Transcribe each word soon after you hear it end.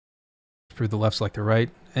Prove the left, select the right.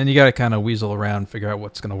 And you got to kind of weasel around, figure out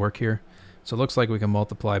what's going to work here. So it looks like we can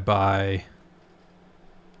multiply by, I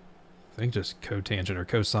think just cotangent or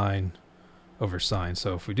cosine over sine.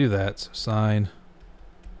 So if we do that, so sine,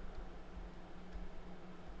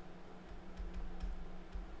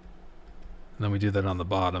 and then we do that on the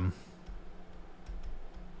bottom.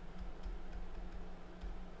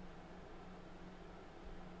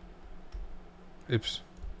 Oops.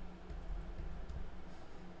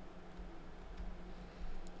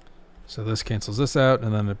 So this cancels this out,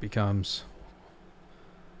 and then it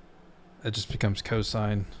just becomes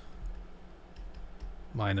cosine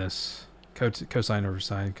minus cosine over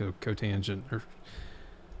sine, cotangent or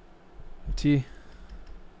t,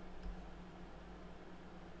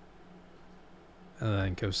 and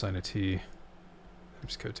then cosine of t,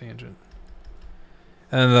 oops, cotangent.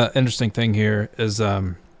 And the interesting thing here is,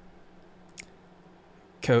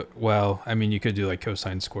 well, I mean, you could do like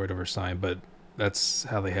cosine squared over sine, but that's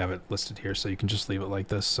how they have it listed here, so you can just leave it like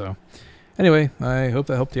this. So anyway, I hope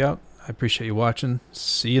that helped you out. I appreciate you watching.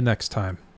 See you next time.